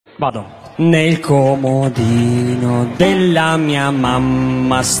Vado. Nel comodino della mia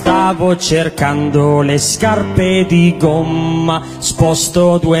mamma stavo cercando le scarpe di gomma,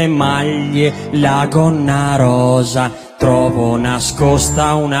 sposto 2 maglie, la gonna rosa, trovo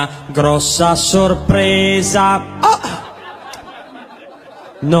nascosta una grossa sorpresa. Oh!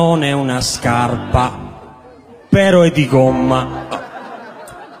 Non è una scarpa, però è di gomma.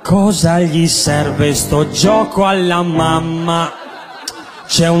 Cosa gli serve sto gioco alla mamma?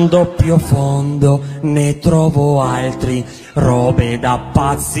 C'è un doppio fondo, ne trovo altri, robe da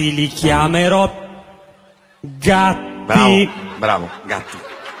pazzi, li chiamerò gatti. Bravo, bravo, gatti.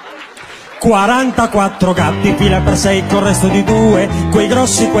 44 gatti, fila per 6 col resto di 2, quei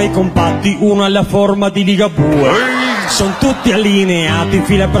grossi, quei compatti, uno alla forma di Ligabue. Sono tutti allineati,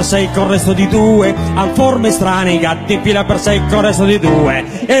 fila per 6 col resto di 2, han forme strane i gatti, fila per 6 col resto di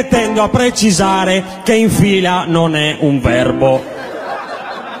 2, e tendo a precisare che in fila non è un verbo.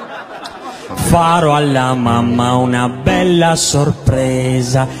 Farò alla mamma una bella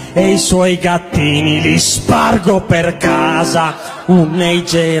sorpresa e i suoi gattini li spargo per casa. Un nei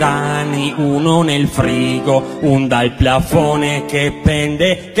gerani, uno nel frigo, un dal plafone che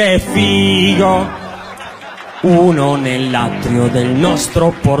pende, che figo. Uno nell'atrio del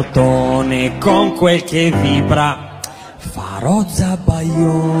nostro portone, con quel che vibra farò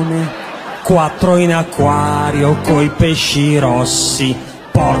zabaione. 4 in acquario coi pesci rossi,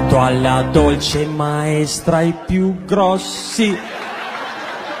 porto alla dolce maestra i più grossi.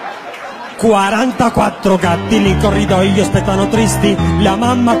 44 gatti lì in corridoio aspettano tristi la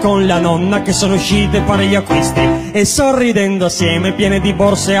mamma con la nonna che sono uscite a fare gli acquisti, e sorridendo assieme piene di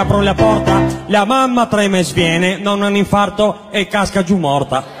borse aprono la porta, la mamma trema e sviene, non ha un infarto e casca giù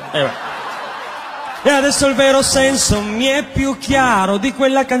morta. E adesso il vero senso mi è più chiaro di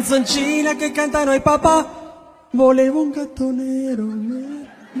quella canzoncina che cantano i papà. Volevo un gatto nero.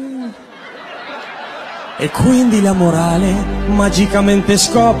 E quindi la morale magicamente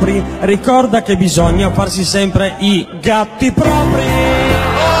scopri, ricorda che bisogna farsi sempre i gatti propri.